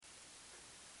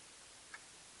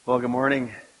Well, good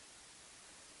morning.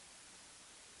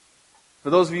 For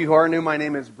those of you who are new, my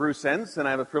name is Bruce Enns, and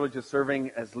I have a privilege of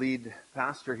serving as lead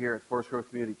pastor here at Forest Grove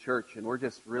Community Church, and we're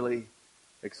just really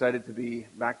excited to be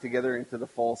back together into the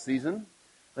fall season.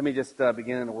 Let me just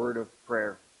begin in a word of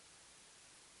prayer.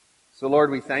 So, Lord,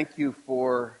 we thank you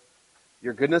for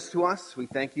your goodness to us. We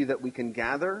thank you that we can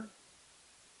gather.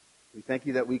 We thank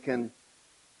you that we can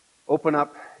open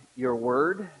up your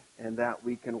word and that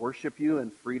we can worship you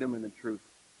in freedom and in truth.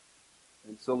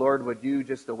 And so, Lord, would you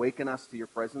just awaken us to your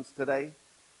presence today?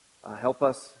 Help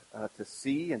us to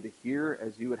see and to hear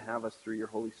as you would have us through your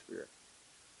Holy Spirit.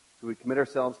 So we commit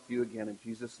ourselves to you again in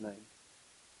Jesus' name.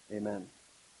 Amen.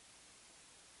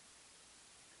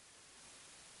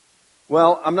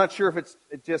 Well, I'm not sure if it's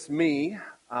just me.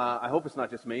 I hope it's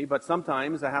not just me, but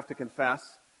sometimes I have to confess,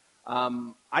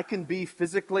 I can be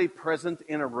physically present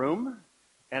in a room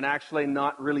and actually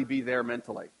not really be there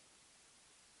mentally.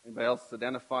 Anybody else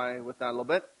identify with that a little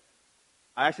bit?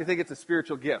 I actually think it's a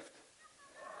spiritual gift.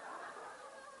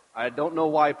 I don't know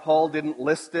why Paul didn't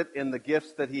list it in the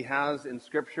gifts that he has in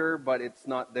Scripture, but it's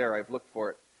not there. I've looked for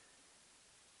it.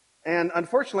 And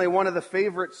unfortunately, one of the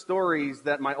favorite stories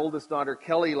that my oldest daughter,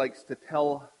 Kelly, likes to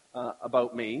tell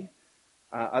about me,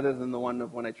 other than the one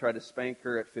of when I tried to spank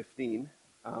her at 15,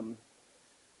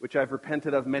 which I've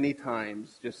repented of many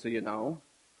times, just so you know.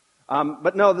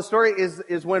 But no, the story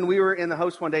is when we were in the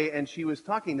house one day and she was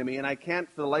talking to me, and I can't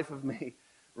for the life of me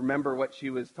remember what she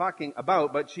was talking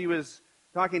about, but she was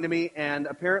talking to me, and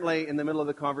apparently in the middle of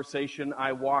the conversation,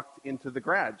 I walked into the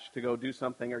garage to go do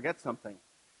something or get something.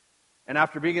 And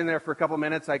after being in there for a couple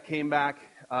minutes, I came back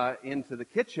into the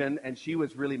kitchen, and she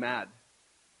was really mad.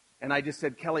 And I just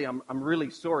said, Kelly, I'm really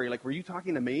sorry. Like, were you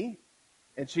talking to me?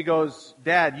 And she goes,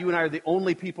 Dad, you and I are the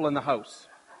only people in the house.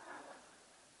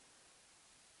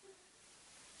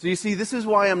 So you see, this is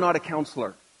why I'm not a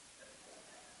counselor.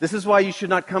 This is why you should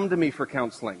not come to me for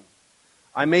counseling.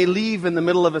 I may leave in the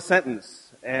middle of a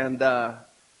sentence, and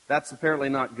that's apparently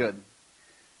not good.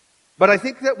 But I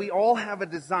think that we all have a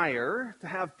desire to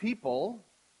have people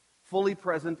fully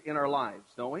present in our lives,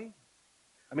 don't we?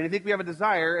 I mean, I think we have a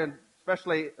desire, and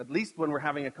especially at least when we're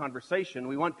having a conversation,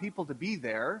 we want people to be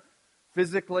there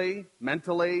physically,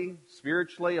 mentally,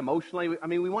 spiritually, emotionally. I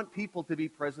mean, we want people to be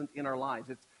present in our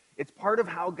lives. It's part of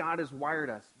how God has wired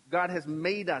us. God has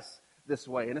made us this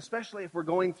way. And especially if we're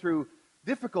going through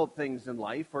difficult things in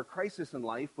life or crisis in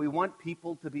life, we want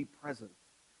people to be present.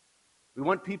 We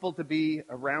want people to be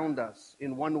around us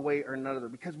in one way or another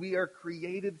because we are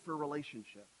created for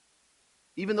relationship.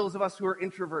 Even those of us who are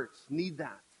introverts need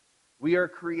that. We are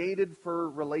created for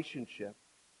relationship.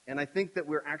 And I think that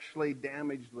we're actually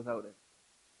damaged without it.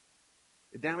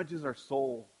 It damages our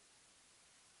soul.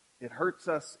 It hurts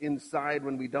us inside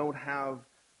when we don't have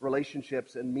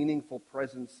relationships and meaningful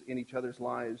presence in each other's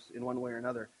lives in one way or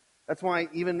another. That's why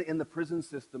even in the prison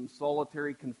system,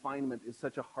 solitary confinement is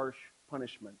such a harsh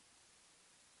punishment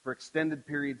for extended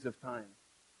periods of time.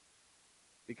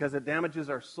 Because it damages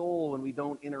our soul when we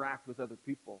don't interact with other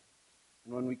people.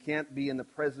 And when we can't be in the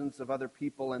presence of other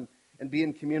people and be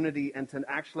in community and to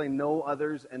actually know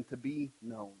others and to be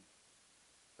known.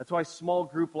 That's why small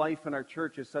group life in our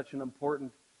church is such an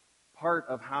important part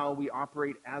of how we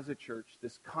operate as a church,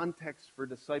 this context for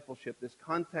discipleship, this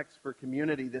context for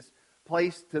community, this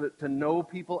place to know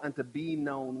people and to be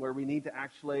known, where we need to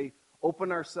actually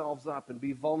open ourselves up and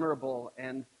be vulnerable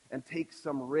and take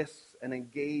some risks and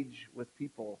engage with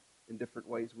people in different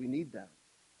ways. We need that.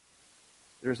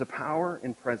 There's a power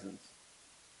in presence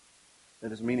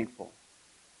that is meaningful.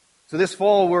 So this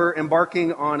fall, we're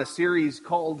embarking on a series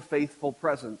called Faithful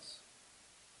Presence.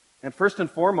 And first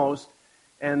and foremost,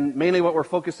 and mainly what we're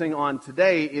focusing on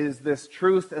today, is this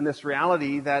truth and this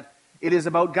reality that it is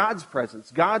about God's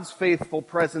presence, God's faithful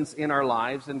presence in our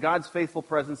lives, and God's faithful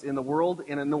presence in the world,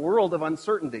 and in the world of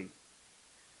uncertainty.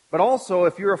 But also,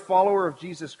 if you're a follower of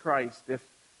Jesus Christ, if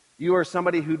you are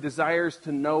somebody who desires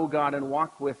to know God and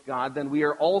walk with God, then we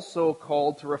are also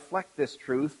called to reflect this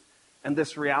truth and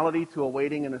this reality to a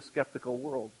waiting and a skeptical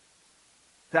world.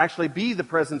 To actually be the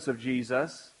presence of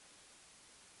Jesus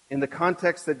in the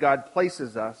context that God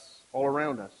places us all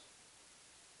around us.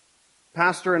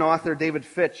 Pastor and author David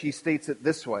Fitch, he states it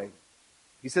this way.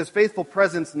 He says, faithful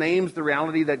presence names the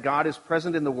reality that God is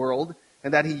present in the world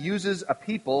and that he uses a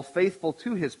people faithful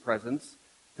to his presence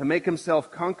to make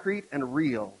himself concrete and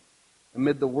real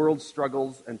amid the world's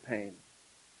struggles and pain.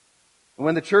 And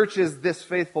when the church is this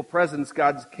faithful presence,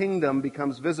 God's kingdom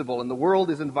becomes visible and the world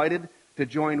is invited to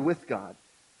join with God.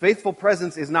 Faithful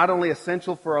presence is not only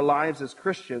essential for our lives as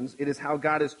Christians, it is how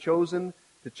God has chosen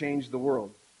to change the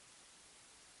world.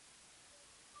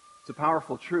 It's a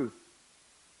powerful truth.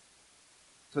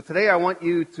 So today I want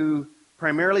you to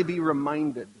primarily be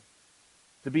reminded,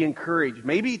 to be encouraged,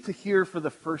 maybe to hear for the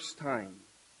first time,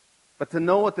 but to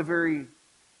know at the very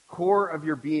core of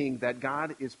your being that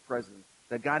God is present,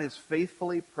 that God is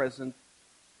faithfully present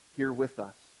here with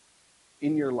us,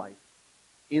 in your life,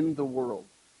 in the world.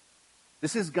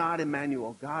 This is God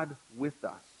Emmanuel, God with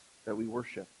us, that we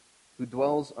worship, who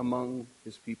dwells among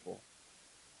his people.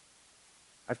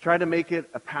 I've tried to make it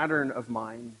a pattern of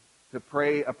mine to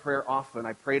pray a prayer often.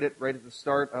 I prayed it right at the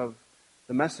start of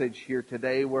the message here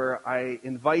today, where I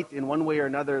invite in one way or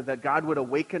another that God would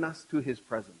awaken us to his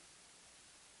presence.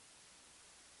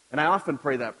 And I often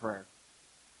pray that prayer,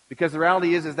 because the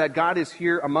reality is that God is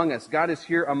here among us. God is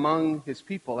here among his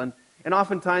people. And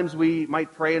oftentimes we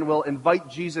might pray and we'll invite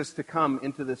Jesus to come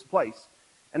into this place.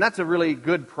 And that's a really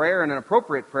good prayer and an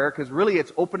appropriate prayer, because really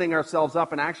it's opening ourselves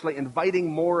up and actually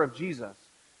inviting more of Jesus.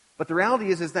 But the reality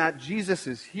is that Jesus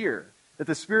is here, that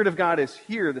the Spirit of God is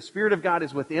here, the Spirit of God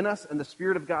is within us, and the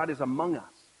Spirit of God is among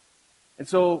us. And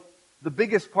so the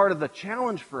biggest part of the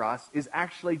challenge for us is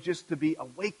actually just to be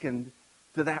awakened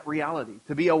to that reality,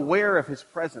 to be aware of his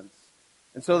presence.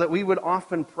 And so that we would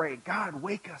often pray, God,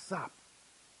 wake us up.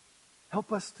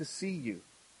 Help us to see you,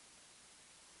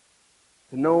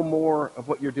 to know more of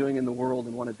what you're doing in the world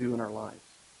and want to do in our lives.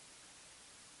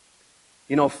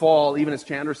 You know, fall, even as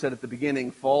Chandra said at the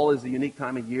beginning, fall is a unique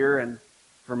time of year, and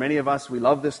for many of us, we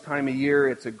love this time of year.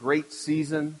 It's a great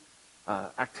season.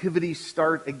 Activities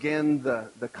start again,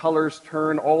 the colors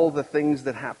turn, all the things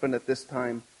that happen at this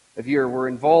time of year. We're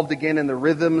involved again in the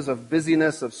rhythms of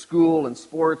busyness of school and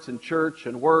sports and church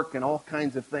and work and all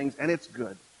kinds of things, and it's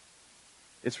good.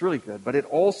 It's really good, but it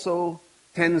also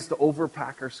tends to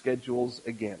overpack our schedules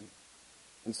again.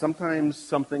 And sometimes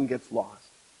something gets lost.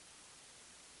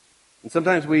 And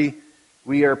sometimes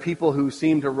we are people who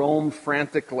seem to roam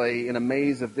frantically in a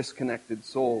maze of disconnected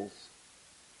souls.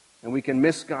 And we can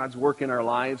miss God's work in our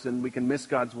lives, and we can miss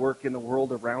God's work in the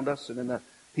world around us and in the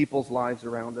people's lives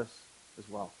around us as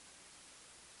well.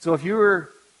 So if you were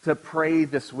to pray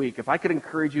this week, if I could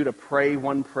encourage you to pray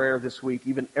one prayer this week,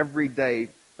 even every day,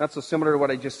 not so similar to what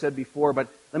I just said before, but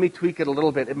let me tweak it a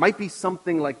little bit. It might be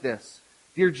something like this.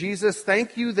 Dear Jesus,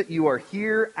 thank you that you are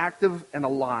here, active and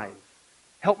alive.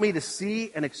 Help me to see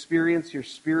and experience your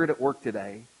Spirit at work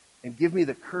today, and give me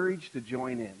the courage to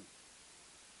join in.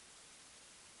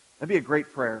 That'd be a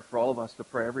great prayer for all of us to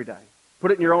pray every day.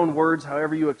 Put it in your own words,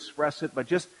 however you express it, but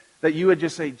just that you would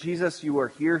just say, Jesus, you are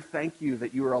here. Thank you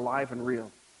that you are alive and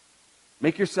real.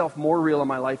 Make yourself more real in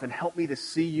my life and help me to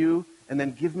see you, and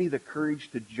then give me the courage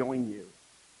to join you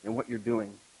in what you're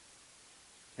doing.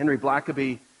 Henry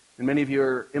Blackaby, and many of you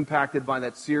are impacted by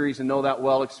that series and know that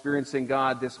well, Experiencing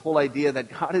God, this whole idea that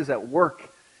God is at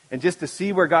work, and just to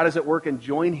see where God is at work and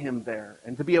join him there,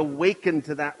 and to be awakened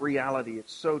to that reality.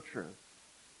 It's so true.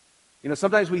 You know,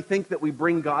 sometimes we think that we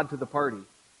bring God to the party,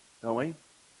 don't we?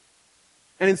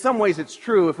 And in some ways it's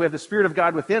true. If we have the Spirit of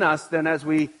God within us, then as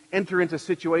we enter into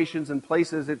situations and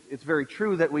places, it's very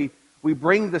true that we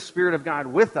bring the Spirit of God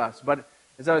with us. But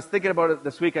as I was thinking about it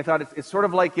this week, I thought it's sort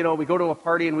of like, you know, we go to a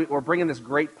party and we're bringing this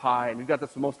great pie, and we've got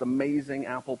this most amazing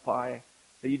apple pie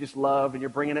that you just love, and you're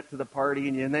bringing it to the party,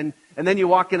 and then you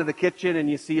walk into the kitchen and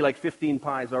you see like 15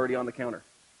 pies already on the counter.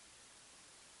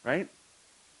 Right?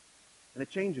 And it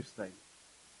changes things.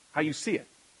 How you see it.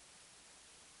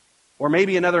 Or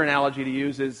maybe another analogy to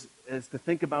use is to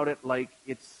think about it like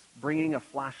it's bringing a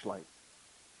flashlight.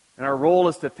 And our role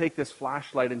is to take this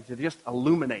flashlight and to just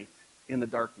illuminate in the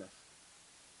darkness.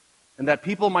 And that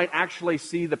people might actually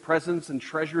see the presence and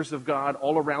treasures of God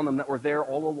all around them that were there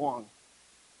all along.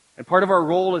 And part of our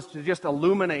role is to just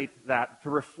illuminate that, to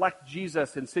reflect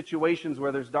Jesus in situations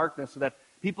where there's darkness, so that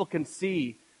people can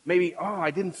see, maybe, oh, I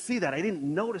didn't see that, I didn't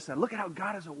notice that. Look at how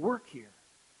God is at work here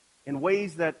in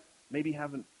ways that maybe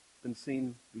haven't been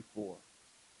seen before.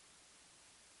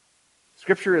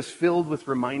 Scripture is filled with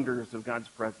reminders of God's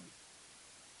presence,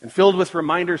 and filled with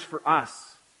reminders for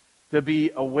us to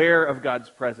be aware of God's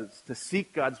presence, to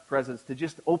seek God's presence, to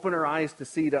just open our eyes to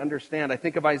see, to understand. I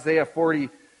think of Isaiah 40,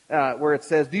 where it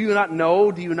says, do you not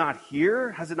know? Do you not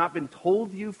hear? Has it not been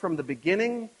told you from the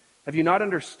beginning? Have you not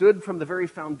understood from the very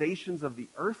foundations of the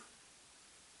earth?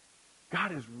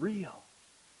 God is real.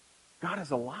 God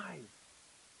is alive.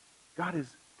 God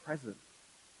is present.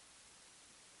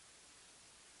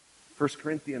 1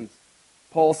 Corinthians,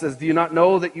 Paul says, do you not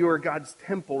know that you are God's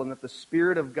temple and that the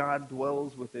Spirit of God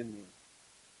dwells within you?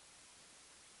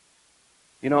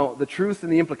 You know, the truth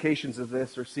and the implications of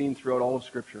this are seen throughout all of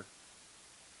Scripture.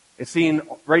 It's seen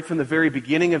right from the very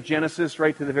beginning of Genesis,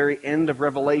 right to the very end of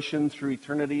Revelation, through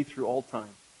eternity, through all time.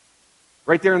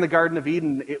 Right there in the Garden of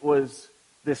Eden, it was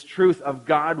this truth of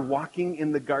God walking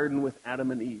in the garden with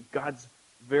Adam and Eve, God's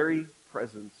very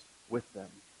presence with them.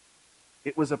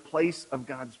 It was a place of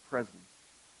God's presence.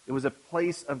 It was a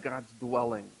place of God's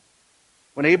dwelling.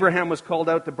 When Abraham was called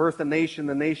out to birth a nation,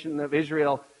 the nation of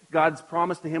Israel, God's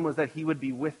promise to him was that he would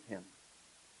be with him.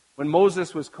 When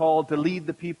Moses was called to lead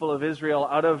the people of Israel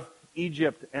out of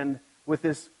Egypt, and with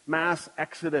this mass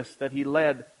exodus that he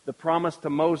led, the promise to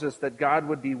Moses that God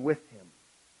would be with him.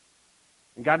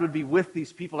 And God would be with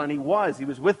these people, and he was. He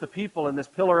was with the people in this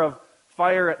pillar of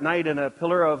fire at night and a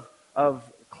pillar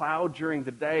of cloud during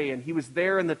the day. And he was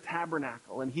there in the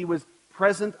tabernacle, and he was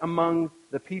present among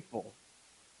the people.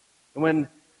 And when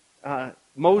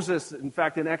Moses, in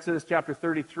fact, in Exodus chapter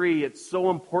 33, it's so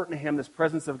important to him, this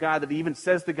presence of God, that he even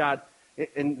says to God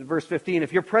in verse 15,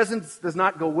 if your presence does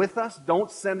not go with us,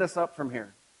 don't send us up from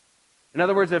here. In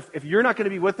other words, if you're not going to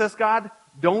be with us, God,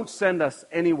 don't send us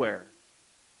anywhere.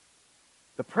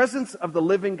 The presence of the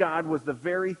living God was the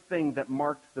very thing that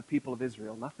marked the people of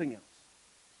Israel, nothing else.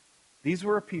 These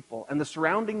were a people, and the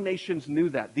surrounding nations knew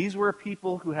that. These were a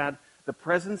people who had the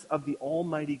presence of the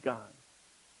Almighty God,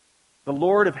 the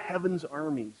Lord of heaven's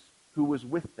armies, who was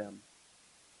with them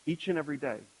each and every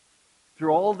day.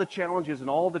 Through all the challenges and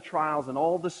all the trials and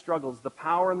all the struggles, the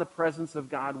power and the presence of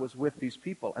God was with these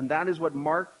people. And that is what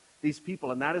marked these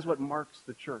people, and that is what marks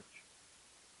the church.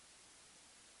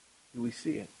 Do we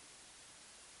see it?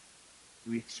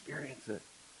 Do we experience it?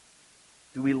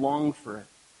 Do we long for it?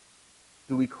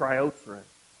 Do we cry out for it?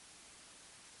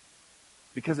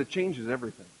 Because it changes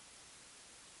everything.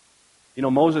 You know,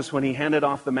 Moses, when he handed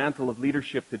off the mantle of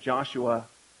leadership to Joshua,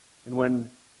 and when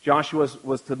Joshua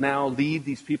was to now lead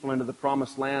these people into the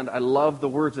promised land, I love the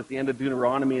words at the end of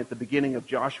Deuteronomy at the beginning of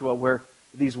Joshua, where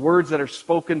these words that are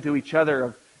spoken to each other,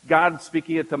 of God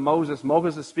speaking it to Moses,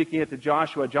 Moses speaking it to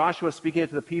Joshua, Joshua speaking it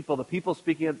to the people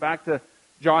speaking it back to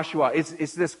Joshua.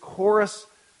 It's this chorus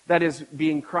that is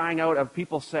being crying out of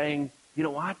people saying, you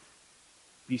know what?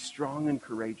 Be strong and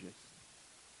courageous.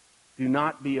 Do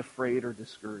not be afraid or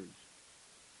discouraged.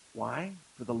 Why?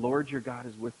 For the Lord your God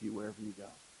is with you wherever you go.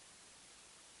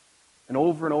 And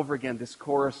over again, this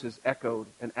chorus is echoed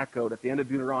and echoed at the end of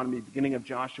Deuteronomy, beginning of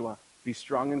Joshua. Be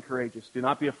strong and courageous. Do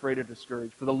not be afraid or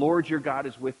discouraged. For the Lord your God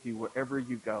is with you wherever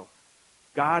you go.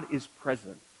 God is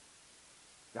present.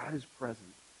 God is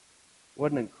present.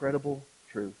 What an incredible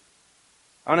truth.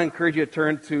 I want to encourage you to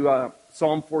turn to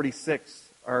Psalm 46,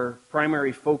 our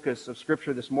primary focus of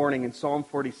Scripture this morning. In Psalm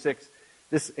 46,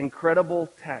 this incredible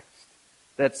text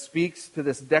that speaks to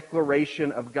this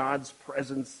declaration of God's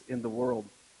presence in the world.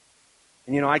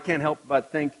 And you know, I can't help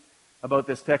but think about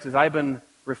this text as I've been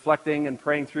reflecting and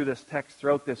praying through this text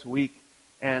throughout this week,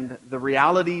 and the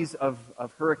realities of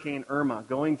Hurricane Irma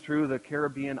going through the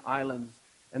Caribbean islands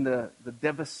and the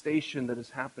devastation that is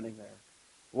happening there.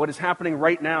 What is happening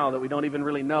right now that we don't even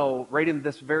really know, right in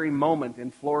this very moment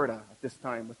in Florida at this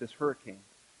time with this hurricane.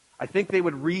 I think they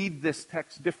would read this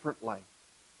text differently,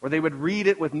 or they would read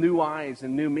it with new eyes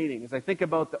and new meaning. As I think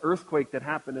about the earthquake that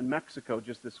happened in Mexico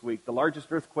just this week, the largest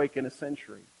earthquake in a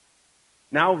century.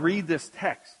 Now read this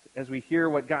text as we hear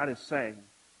what God is saying.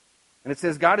 And it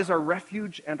says, God is our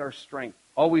refuge and our strength,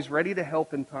 always ready to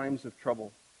help in times of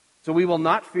trouble. So we will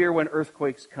not fear when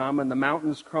earthquakes come and the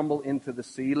mountains crumble into the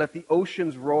sea. Let the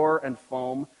oceans roar and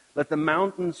foam. Let the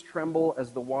mountains tremble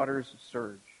as the waters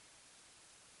surge.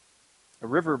 A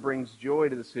river brings joy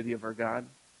to the city of our God,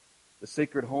 the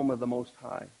sacred home of the Most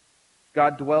High.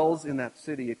 God dwells in that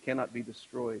city. It cannot be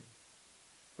destroyed.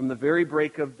 From the very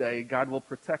break of day, God will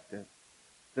protect it.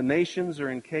 The nations are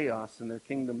in chaos and their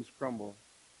kingdoms crumble.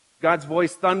 God's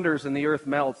voice thunders and the earth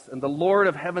melts, and the Lord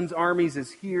of heaven's armies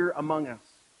is here among us.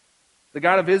 The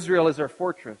God of Israel is our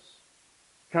fortress.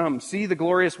 Come, see the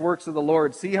glorious works of the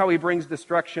Lord. See how he brings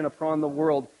destruction upon the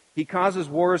world. He causes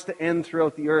wars to end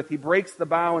throughout the earth. He breaks the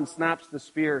bow and snaps the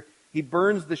spear. He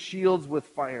burns the shields with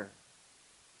fire.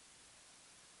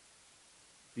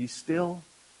 Be still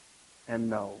and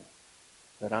know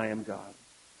that I am God.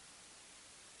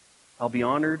 I'll be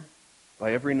honored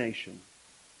by every nation.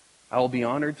 I will be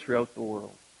honored throughout the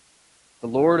world. The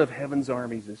Lord of heaven's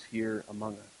armies is here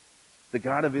among us. The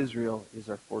God of Israel is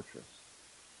our fortress.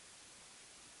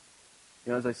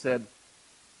 You know, as I said,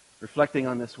 reflecting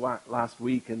on this last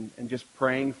week and just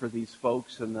praying for these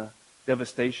folks and the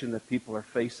devastation that people are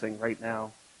facing right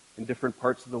now in different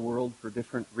parts of the world for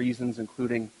different reasons,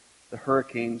 including the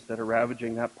hurricanes that are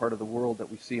ravaging that part of the world that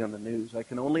we see on the news. I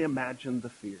can only imagine the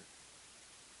fear.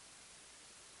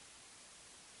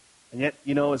 And yet,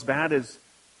 you know, as bad as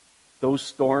those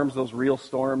storms, those real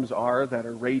storms are that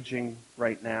are raging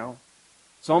right now,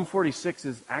 Psalm 46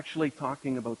 is actually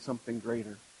talking about something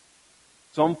greater.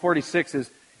 Psalm 46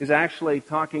 is is actually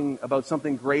talking about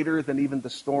something greater than even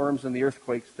the storms and the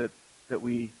earthquakes that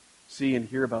we see and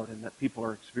hear about and that people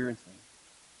are experiencing.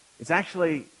 It's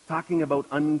actually talking about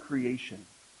uncreation.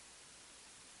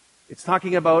 It's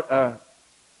talking about a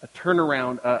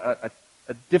turnaround, a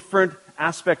different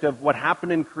aspect of what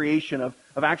happened in creation, of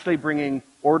actually bringing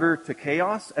order to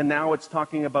chaos, and now it's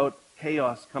talking about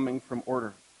chaos coming from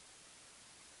order.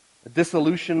 A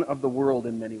dissolution of the world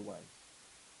in many ways.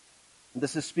 And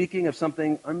this is speaking of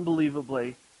something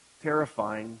unbelievably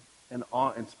terrifying and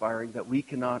awe-inspiring that we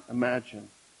cannot imagine.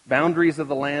 Boundaries of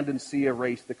the land and sea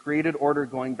erased, the created order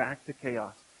going back to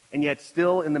chaos. And yet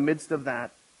still in the midst of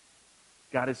that,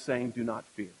 God is saying, do not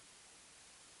fear.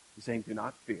 He's saying, do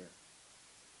not fear.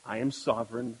 I am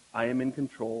sovereign. I am in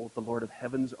control. The Lord of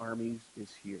heaven's armies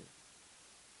is here.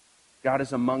 God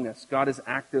is among us. God is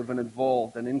active and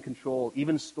involved and in control.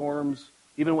 Even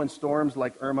when storms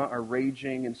like Irma are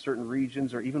raging in certain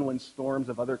regions, or even when storms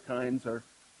of other kinds are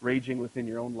raging within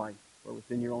your own life or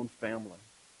within your own family,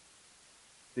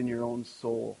 within your own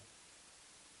soul,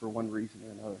 for one reason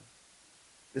or another.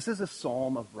 This is a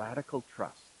psalm of radical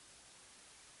trust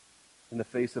in the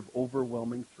face of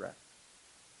overwhelming threat.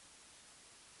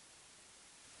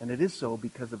 And it is so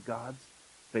because of God's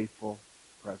faithful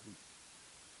presence.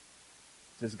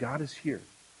 It says God is here.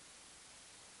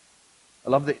 I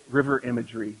love the river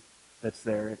imagery that's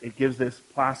there. It gives this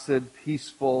placid,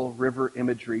 peaceful river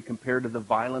imagery compared to the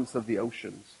violence of the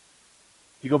oceans.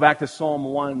 If you go back to Psalm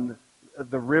 1,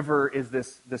 the river is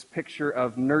this picture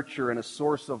of nurture and a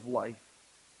source of life.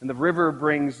 And the river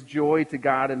brings joy to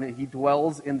God, and He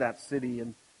dwells in that city.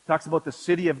 And talks about the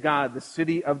city of God, the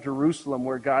city of Jerusalem,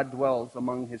 where God dwells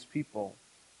among His people.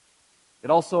 It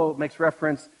also makes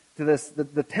reference to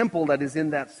the temple that is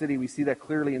in that city. We see that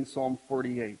clearly in Psalm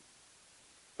 48.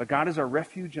 But God is our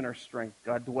refuge and our strength.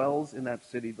 God dwells in that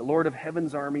city. The Lord of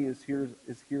heaven's army is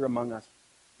here among us.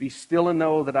 Be still and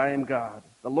know that I am God.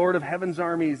 The Lord of heaven's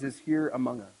armies is here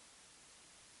among us.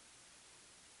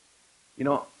 You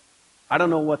know, I don't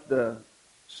know what the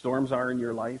storms are in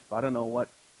your life. I don't know what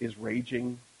is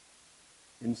raging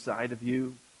inside of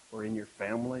you or in your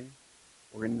family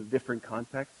or in the different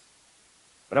contexts.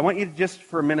 But I want you to just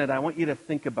for a minute, I want you to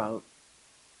think about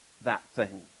that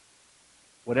thing.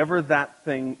 Whatever that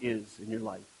thing is in your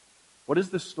life. What is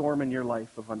the storm in your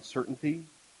life of uncertainty?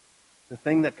 The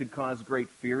thing that could cause great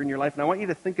fear in your life? And I want you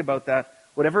to think about that.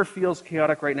 Whatever feels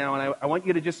chaotic right now, and I want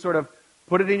you to just sort of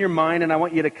put it in your mind, and I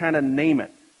want you to kind of name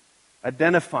it.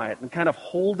 Identify it, and kind of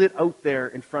hold it out there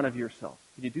in front of yourself.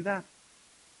 Can you do that?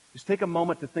 Just take a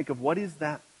moment to think of what is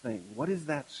that thing? What is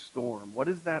that storm? What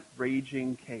is that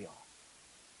raging chaos?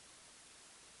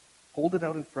 Hold it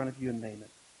out in front of you and name it.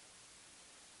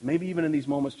 Maybe even in these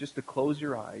moments just to close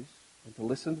your eyes and to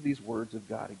listen to these words of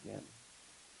God again.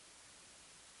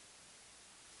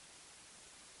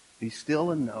 Be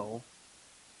still and know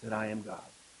that I am God.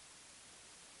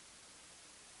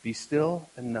 Be still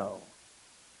and know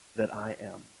that I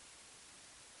am.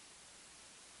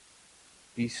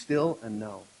 Be still and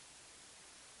know.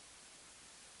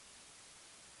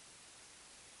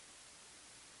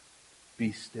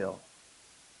 Be still.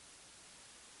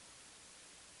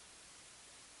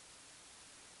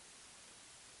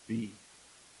 Be.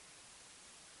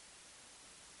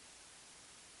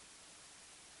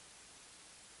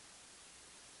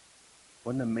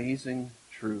 What an amazing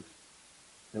truth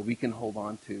that we can hold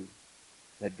on to,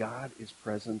 that God is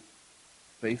present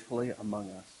faithfully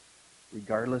among us,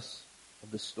 regardless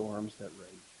of the storms that rage.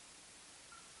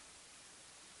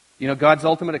 You know, God's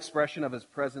ultimate expression of His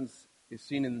presence is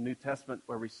seen in the New Testament,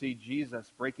 where we see Jesus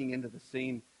breaking into the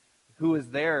scene. Who is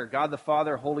there? God the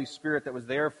Father, Holy Spirit, that was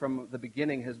there from the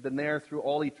beginning, has been there through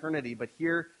all eternity. But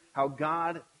here, how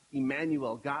God,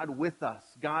 Emmanuel, God with us,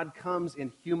 God comes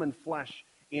in human flesh,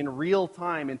 in real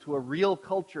time, into a real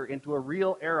culture, into a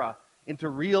real era, into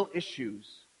real issues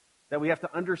that we have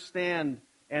to understand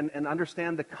and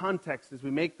understand the context as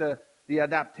we make the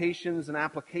adaptations and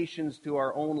applications to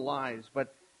our own lives.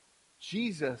 But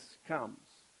Jesus comes.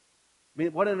 I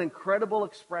mean, what an incredible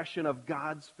expression of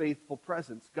God's faithful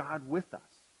presence, God with us.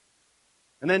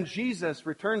 And then Jesus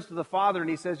returns to the Father and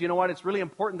He says, you know what, it's really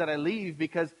important that I leave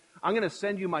because I'm going to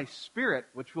send you my Spirit,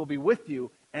 which will be with you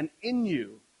and in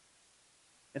you.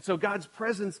 And so God's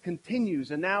presence continues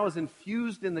and now is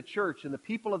infused in the church and the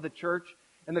people of the church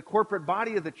and the corporate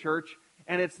body of the church.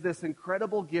 And it's this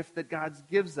incredible gift that God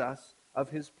gives us of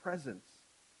His presence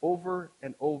over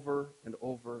and over and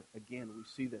over again. We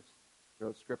see this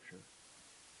throughout Scripture.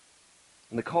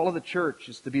 And the call of the church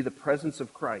is to be the presence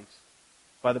of Christ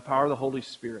by the power of the Holy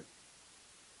Spirit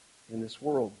in this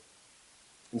world.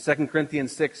 In 2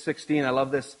 Corinthians 6:16, I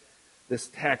love this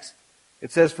text.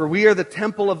 It says, "For we are the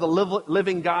temple of the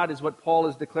living God," is what Paul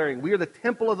is declaring. We are the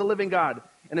temple of the living God.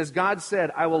 And as God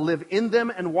said, "I will live in them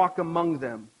and walk among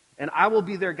them, and I will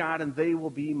be their God, and they will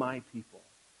be my people."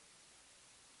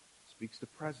 It speaks to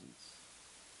presence.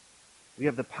 We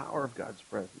have the power of God's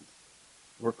presence.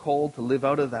 We're called to live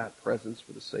out of that presence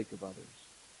for the sake of others.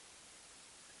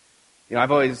 You know,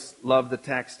 I've always loved the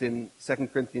text in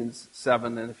 2 Corinthians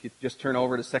 7, and if you just turn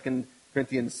over to 2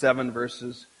 Corinthians 7,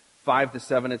 verses 5 to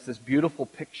 7, it's this beautiful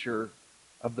picture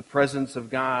of the presence of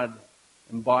God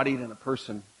embodied in a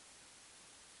person.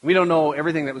 We don't know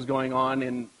everything that was going on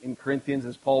in Corinthians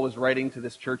as Paul was writing to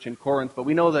this church in Corinth, but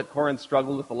we know that Corinth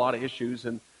struggled with a lot of issues,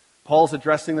 and Paul's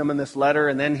addressing them in this letter,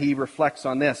 and then he reflects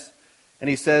on this. And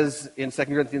he says in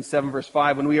 2 Corinthians 7, verse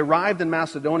 5, "When we arrived in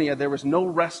Macedonia, there was no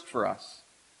rest for us.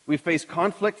 We faced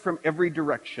conflict from every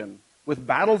direction, with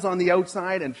battles on the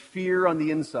outside and fear on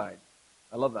the inside."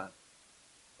 I love that.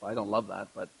 Well, I don't love that,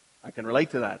 but I can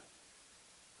relate to that.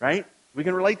 Right? We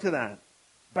can relate to that.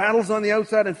 Battles on the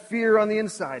outside and fear on the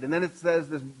inside. And then it says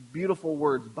this beautiful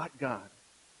words, "But God."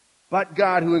 But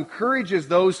God, who encourages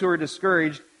those who are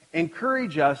discouraged,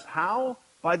 encourage us. How?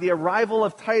 By the arrival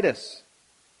of Titus.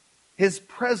 His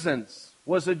presence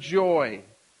was a joy.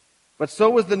 But so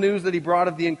was the news that he brought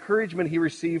of the encouragement he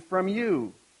received from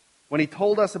you, when he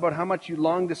told us about how much you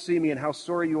longed to see me and how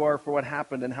sorry you are for what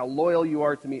happened and how loyal you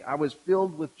are to me. I was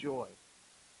filled with joy.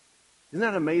 Isn't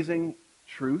that amazing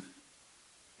truth?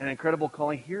 An incredible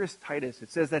calling. Here is Titus. It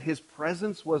says that his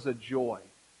presence was a joy.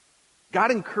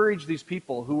 God encouraged these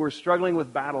people who were struggling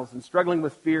with battles and struggling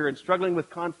with fear and struggling with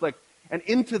conflict. And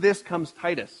into this comes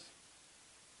Titus.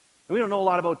 And we don't know a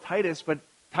lot about Titus, but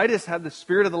Titus had the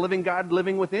Spirit of the living God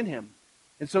living within him.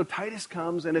 And so Titus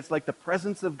comes, and it's like the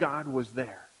presence of God was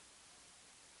there.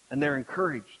 And they're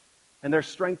encouraged, and they're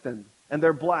strengthened, and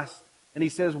they're blessed. And he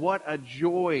says, what a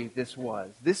joy this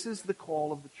was. This is the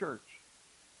call of the church,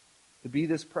 to be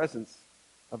this presence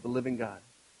of the living God.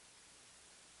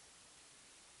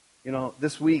 You know,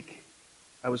 this week,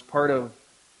 I was part of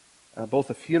both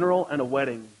a funeral and a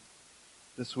wedding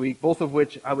this week, both of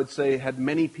which I would say had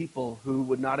many people who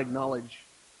would not acknowledge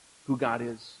who God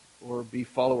is or be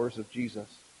followers of Jesus.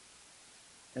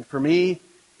 And for me,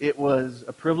 it was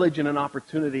a privilege and an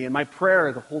opportunity. And my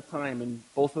prayer the whole time in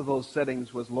both of those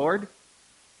settings was, Lord,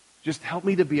 just help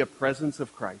me to be a presence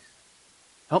of Christ.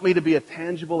 Help me to be a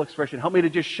tangible expression. Help me to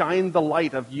just shine the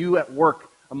light of you at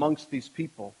work amongst these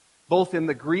people, both in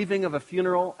the grieving of a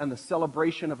funeral and the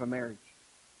celebration of a marriage.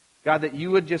 God, that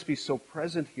you would just be so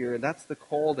present here, and that's the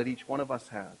call that each one of us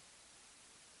has.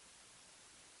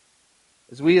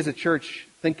 As we as a church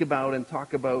think about and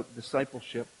talk about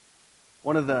discipleship,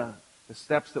 one of the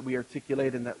steps that we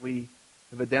articulate and that we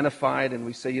have identified and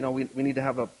we say, you know, we need to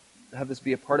have this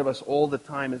be a part of us all the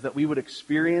time is that we would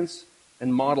experience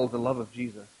and model the love of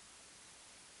Jesus.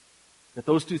 That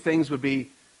those two things would be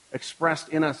expressed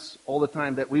in us all the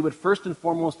time. That we would first and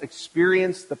foremost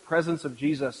experience the presence of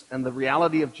Jesus and the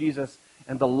reality of Jesus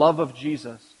and the love of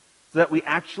Jesus so that we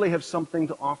actually have something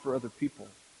to offer other people.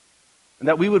 And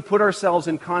that we would put ourselves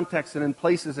in context and in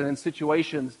places and in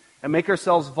situations and make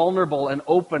ourselves vulnerable and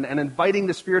open and inviting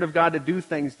the Spirit of God to do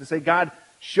things, to say, God,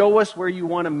 show us where you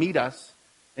want to meet us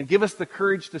and give us the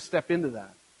courage to step into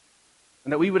that.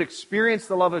 And that we would experience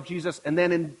the love of Jesus, and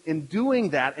then in doing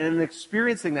that and in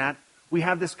experiencing that, we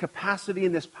have this capacity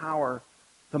and this power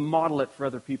to model it for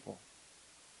other people.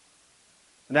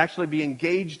 And actually be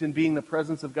engaged in being the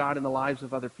presence of God in the lives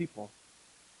of other people,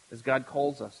 as God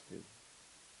calls us to.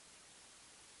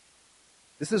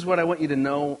 This is what I want you to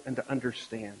know and to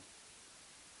understand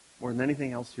more than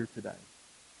anything else here today.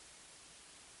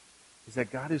 Is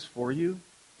that God is for you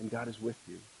and God is with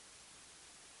you.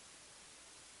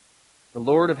 The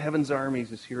Lord of heaven's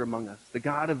armies is here among us. The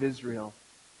God of Israel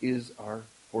is our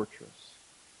fortress.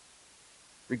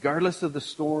 Regardless of the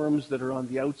storms that are on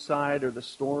the outside or the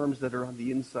storms that are on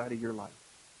the inside of your life,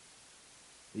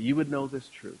 that you would know this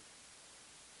truth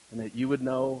and that you would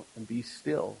know and be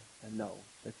still and know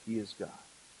that He is God.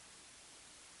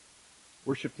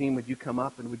 Worship team, would you come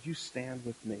up and would you stand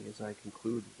with me as I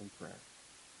conclude in prayer?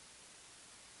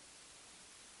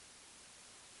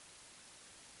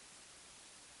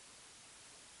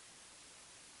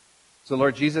 So,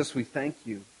 Lord Jesus, we thank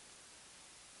you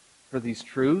for these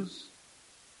truths,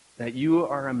 that you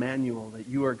are Emmanuel, that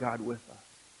you are God with us.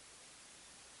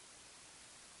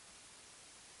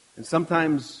 And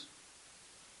sometimes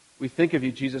we think of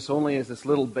you, Jesus, only as this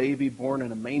little baby born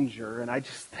in a manger, and I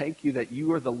just thank you that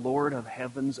you are the Lord of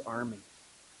heaven's army.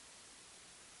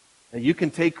 That you can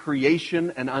take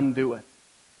creation and undo it.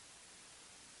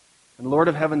 And Lord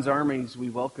of heaven's armies, we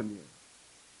welcome you.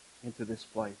 into this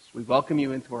place. We welcome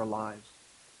you into our lives.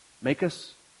 Make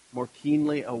us more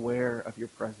keenly aware of your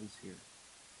presence here.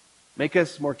 Make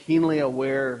us more keenly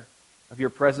aware of your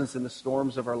presence in the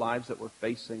storms of our lives that we're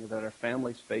facing, or that our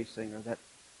family's facing, or that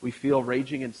we feel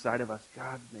raging inside of us.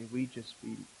 God, may we just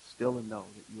be still and know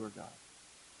that you are God.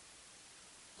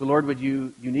 So Lord, would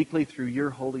you uniquely through your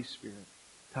Holy Spirit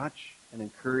touch and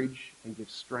encourage and give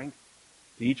strength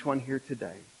to each one here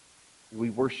today. And we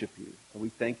worship you and we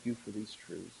thank you for these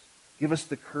truths. Give us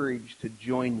the courage to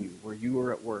join you where you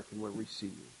are at work and where we see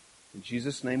you. In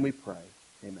Jesus' name we pray.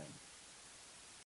 Amen.